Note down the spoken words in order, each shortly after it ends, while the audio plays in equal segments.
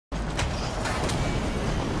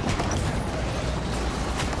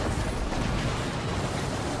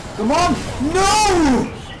Come on!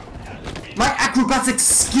 No! My acrobatics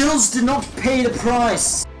skills did not pay the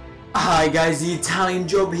price. Hi guys, the Italian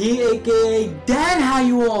Job here, aka Dan. How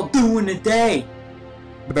you all doing today?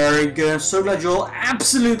 Very good. I'm so glad you're all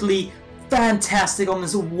absolutely fantastic on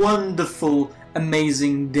this wonderful,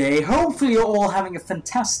 amazing day. Hopefully you're all having a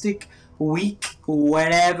fantastic week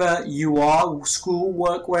wherever you are, school,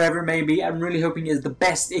 work, wherever it may be. I'm really hoping it's the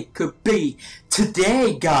best it could be.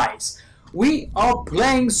 Today, guys, we are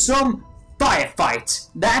playing some Firefight.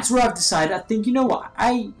 That's what I've decided. I think, you know what,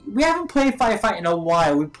 we haven't played Firefight in a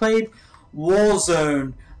while. We played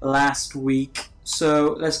Warzone last week,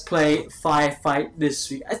 so let's play Firefight this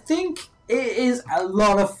week. I think it is a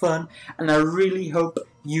lot of fun, and I really hope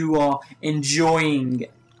you are enjoying.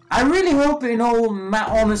 I really hope, in all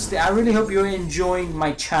honesty, I really hope you're enjoying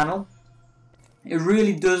my channel. It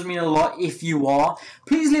really does mean a lot if you are.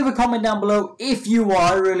 Please leave a comment down below if you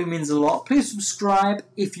are. It really means a lot. Please subscribe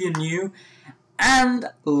if you're new. And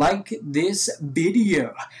like this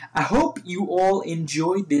video. I hope you all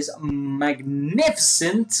enjoyed this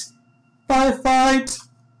magnificent Firefight.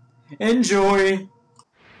 Enjoy.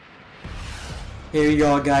 Here we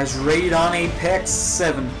go, guys. Raid on Apex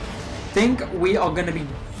 7. Think we are going to be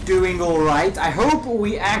doing alright. I hope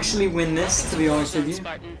we actually win this, to be honest with you.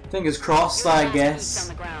 Fingers crossed, I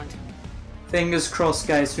guess. Fingers crossed,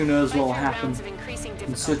 guys. Who knows what will happen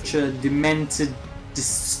in such a demented,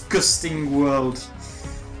 disgusting world.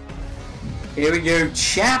 Here we go,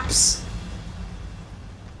 chaps.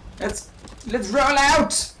 Let's roll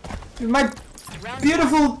out with my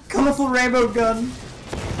beautiful, colourful rainbow gun.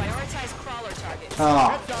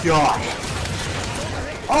 Oh god.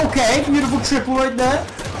 Okay, beautiful triple right there.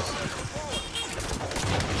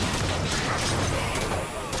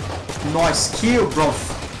 Nice kill, bro.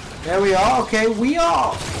 There we are. Okay, we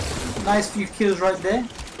are. Nice few kills right there.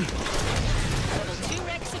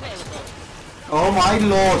 Oh my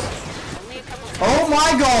lord. Oh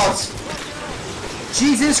my god.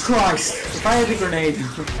 Jesus Christ. If I had a grenade.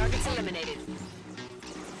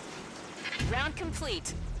 Round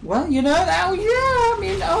complete. Well, you know, oh yeah, I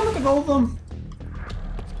mean, oh look at all of them.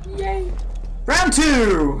 Yay. Round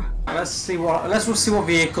 2. Let's see what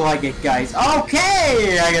vehicle I get, guys.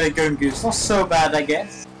 Okay, I get a gun goose. Not so bad, I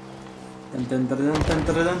guess.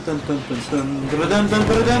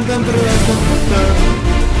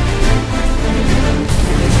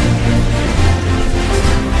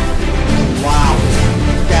 Wow.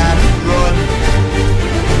 Can run.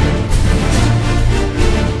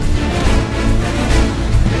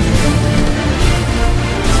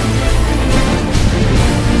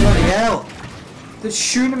 Bloody hell. They're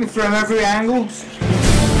shooting at me from every angle.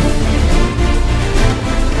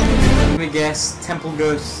 Let me guess, temple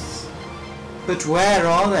ghosts. But where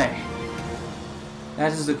are they?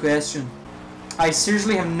 That is the question. I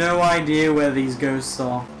seriously have no idea where these ghosts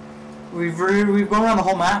are. We've gone around the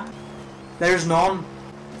whole map. There's none.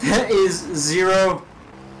 There is zero.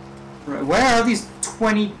 Where are these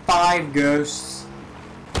 25 ghosts?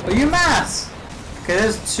 Are you mad? Okay,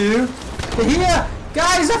 there's 2. They're here!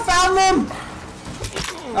 Guys, I found them!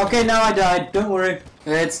 Okay, now I died. Don't worry.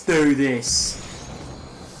 Let's do this.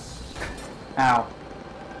 Ow.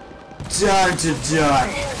 Time to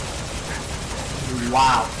die.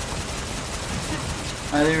 Wow.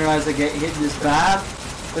 I didn't realize I get hit this bad.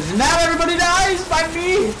 But now everybody dies by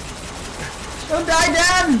me! Don't die,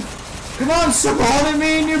 Dan! Come on, support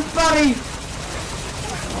me and your buddy!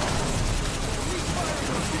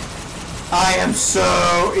 I am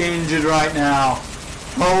so injured right now.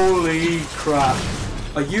 Holy crap.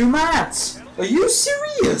 Are you mad? Are you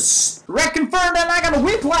serious? Reconfirmed and I got a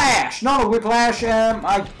whiplash! Not a whiplash,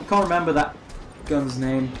 I can't remember that gun's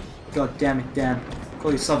name. God damn it, Dan.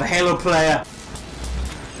 Call yourself a Halo player.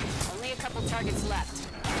 Only a couple targets left.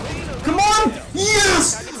 Come on!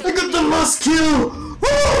 Yes! I got the last kill!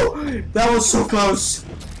 Woo! That was so close.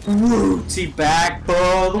 Woo! Teabag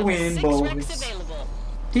for the win, boys.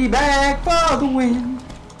 Teabag for the win.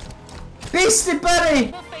 Beastie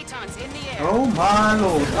buddy! Oh my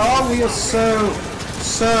lord. Oh, we are so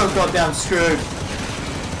goddamn screwed.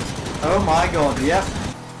 Oh my god, yep.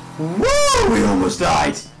 Woo! We almost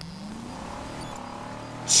died.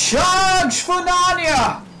 Charge for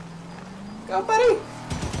Narnia! Go, buddy!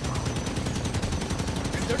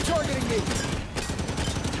 They're targeting me.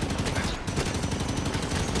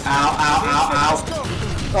 Ow, ow, ow, ow.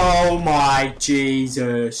 Oh my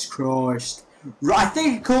Jesus Christ. I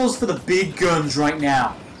think it calls for the big guns right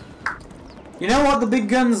now. You know what? The big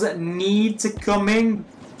guns that need to come in,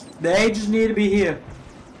 they just need to be here.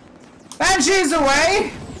 Banshee's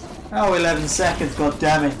away! Oh, 11 seconds, god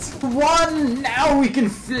damn it. One! Now we can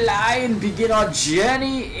fly and begin our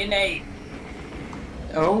journey in a...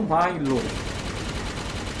 Oh my lord.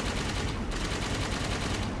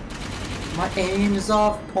 My aim is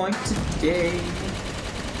off point today.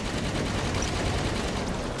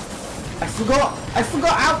 I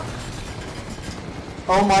forgot out!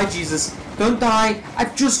 Oh my Jesus. Don't die.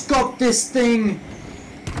 I've just got this thing.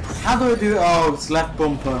 How do I do it? Oh, it's left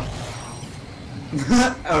bumper.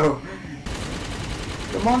 Oh.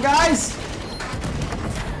 Come on, guys.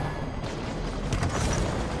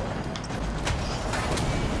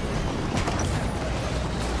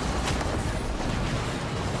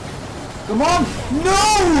 Come on.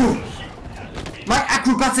 No! My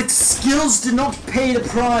acrobatics skills did not pay the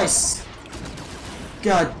price.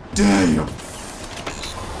 God damn.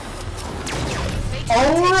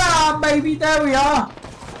 Alright, baby, there we are.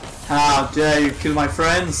 How dare you kill my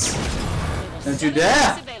friends? Don't you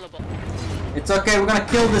dare. It's okay, we're gonna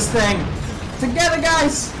kill this thing. Together,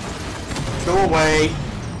 guys. Go away.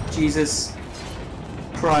 Jesus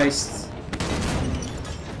Christ.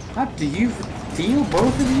 How do you feel,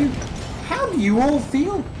 both of you? How do you all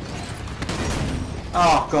feel?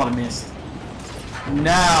 Oh, God, I missed.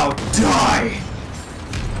 Now, die.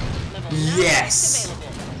 Yes.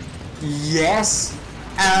 Yes.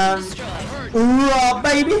 And hoorah,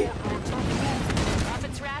 baby!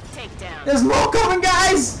 There's more coming,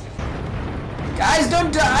 guys! Guys,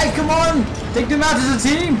 don't die! Come on! Take them out as a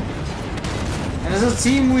team! And as a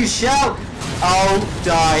team we shall... Oh,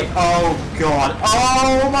 die! Oh, God!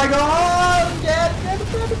 Oh, my God! I'm dead!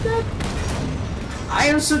 I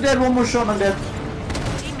am so dead. One more shot and I'm dead.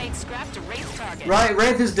 Teammate scrapped a Wraith target. Right,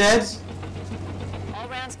 Wraith is dead. All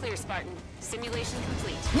rounds clear, Spartan. Simulation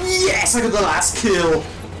complete. Yes, I got the last kill.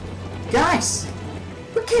 Guys,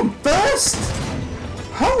 we came first.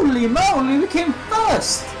 Holy moly, we came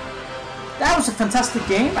first. That was a fantastic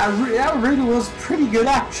game. That really was pretty good,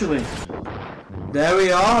 actually. There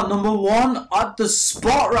we are, number one at the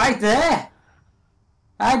spot right there.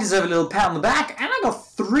 I deserve a little pat on the back, and I got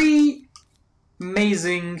 3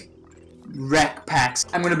 amazing rec packs.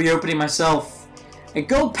 I'm going to be opening myself a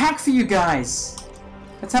gold pack for you guys.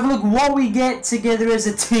 Let's have a look what we get together as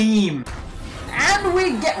a team. And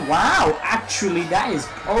we get... Wow, actually that is...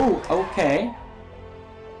 Oh, okay.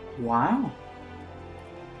 Wow.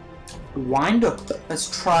 Wind up.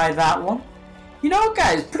 Let's try that one. You know what,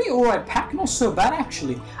 guys? Pretty alright pack. Not so bad,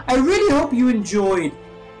 actually. I really hope you enjoyed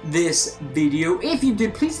this video. If you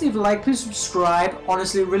did, please leave a like. Please subscribe.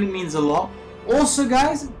 Honestly, it really means a lot. Also,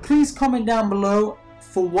 guys, please comment down below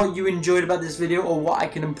for what you enjoyed about this video or what I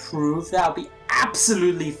can improve. That would be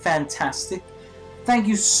absolutely fantastic. Thank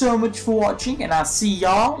you so much for watching, and I'll see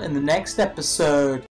y'all in the next episode.